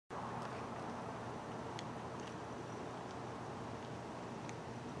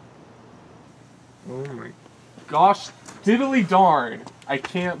Oh my gosh, diddly darn. I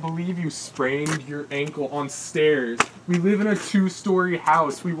can't believe you sprained your ankle on stairs. We live in a 2-story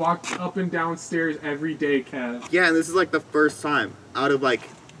house. We walk up and down stairs every day, Kev. Yeah, and this is like the first time out of like,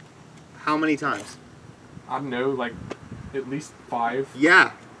 how many times? I don't know, like at least 5.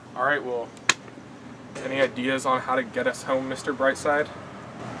 Yeah. All right, well, any ideas on how to get us home, Mr. Brightside?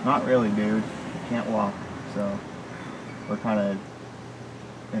 Not really, dude. Can't walk, so we're kind of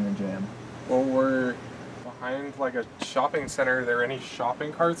in a jam. Well, we're behind like a shopping center. Are there any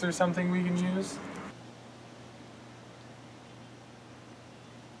shopping carts or something we can use?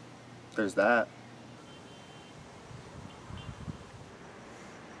 There's that.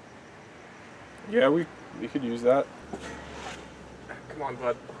 Yeah, we could use that. Come on,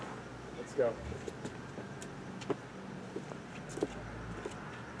 bud. Let's go.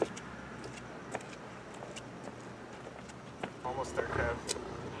 Almost there, Kev.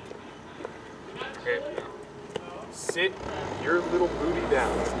 Okay. Sit your little booty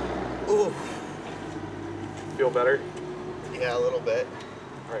down. Ooh. Feel better? Yeah, a little bit.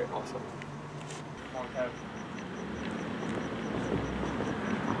 All right, awesome. Come on, Kev.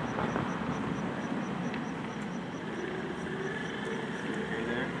 Are you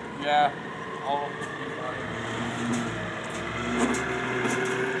there? Yeah.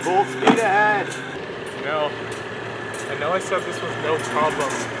 Full speed ahead. I know I said this was no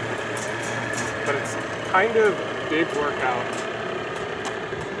problem, but it's kind of a big workout.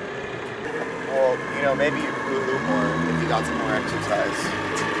 Well, you know, maybe you could do a little more if you got some more exercise.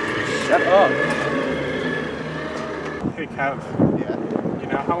 Shut up. Hey, Kev. Yeah? You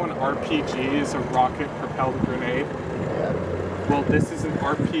know how an RPG is a rocket-propelled grenade? Yeah. Well, this is an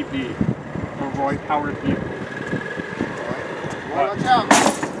RPV, a Roy-powered vehicle. Watch out!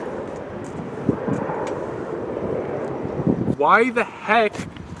 Why the heck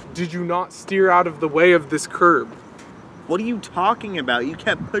did you not steer out of the way of this curb? What are you talking about? You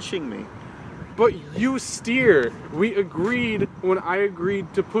kept pushing me. But you steer. We agreed when I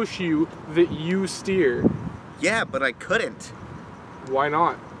agreed to push you that you steer. Yeah, but I couldn't. Why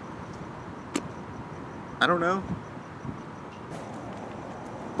not? I don't know.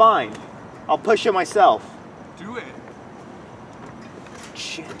 Fine. I'll push it myself. Do it.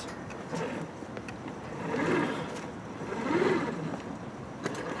 Shit.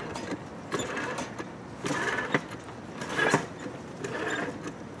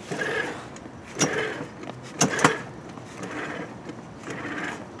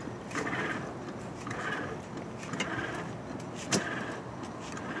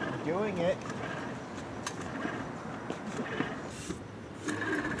 Doing it.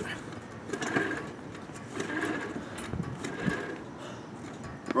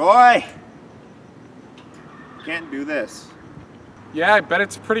 Roy! Can't do this. Yeah, I bet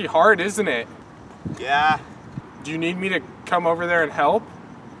it's pretty hard, isn't it? Yeah. Do you need me to come over there and help?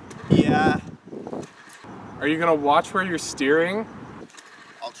 Yeah. Are you gonna watch where you're steering?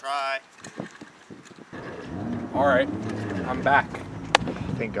 I'll try. All right, I'm back.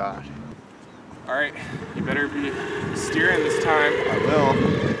 Thank God. All right, you better be steering this time. I will.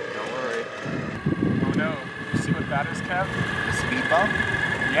 Don't worry. Oh no, you see what that is, Kev? The speed bump?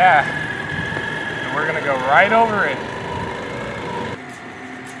 Yeah, and we're gonna go right over it.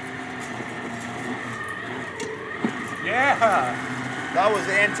 Yeah! That was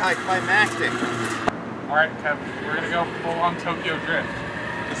anticlimactic. All right, Kev, we're gonna go full on Tokyo Drift.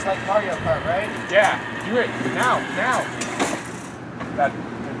 Just like Mario Kart, right? Yeah, do it, now. That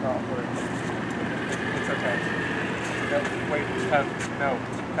did not work. It's okay. No, wait, Kev, no,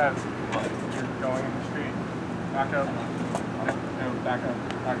 Kev. What? You're going in the street. Back up. No, back up.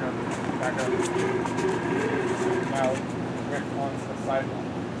 Now, we're on the sidewalk.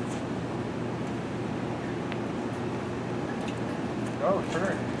 Oh,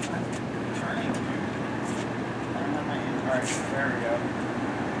 sure. Turning. Alright, there we go.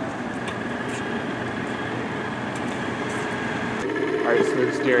 Alright,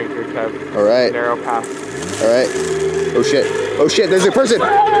 smooth steering here, Kev. All right. Narrow path. All right. Oh shit. Oh shit, there's a person.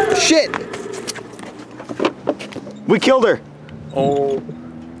 Shit! We killed her. Oh.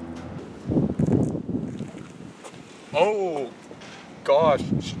 Oh. Gosh.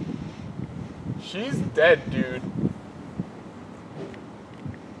 She's dead, dude.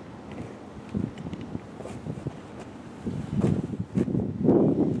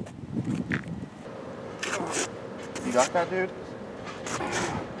 You got that, dude?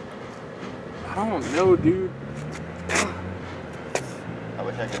 I don't know, dude. I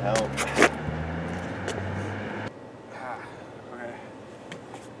wish I could help. Okay.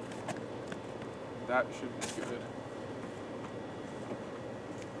 That should be good.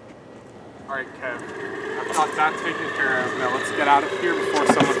 Alright, Kev. I've got that taken care of. Now let's get out of here before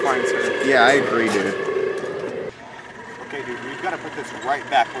someone finds her. Yeah, I agree, dude. Okay, dude, we've got to put this right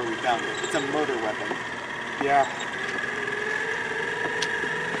back where we found it. It's a murder weapon. Yeah.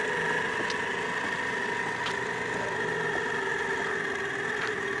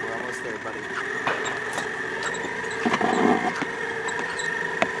 We're almost there, buddy.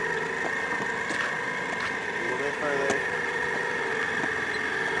 A little bit further.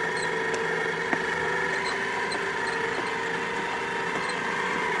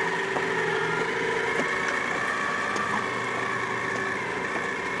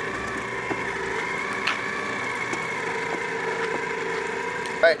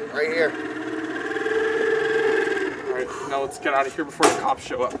 Right here. Alright, now let's get out of here before the cops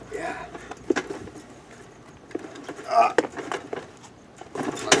show up. Yeah.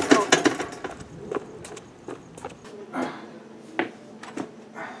 Let's go.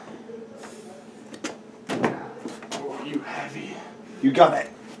 Oh, you heavy. You got it.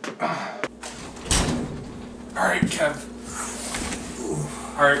 Alright, Kev.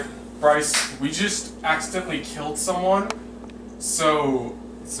 Alright, Bryce, we just accidentally killed someone, so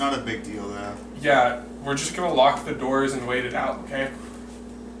It's not a big deal, though. yeah, we're just gonna lock the doors and wait it out, okay?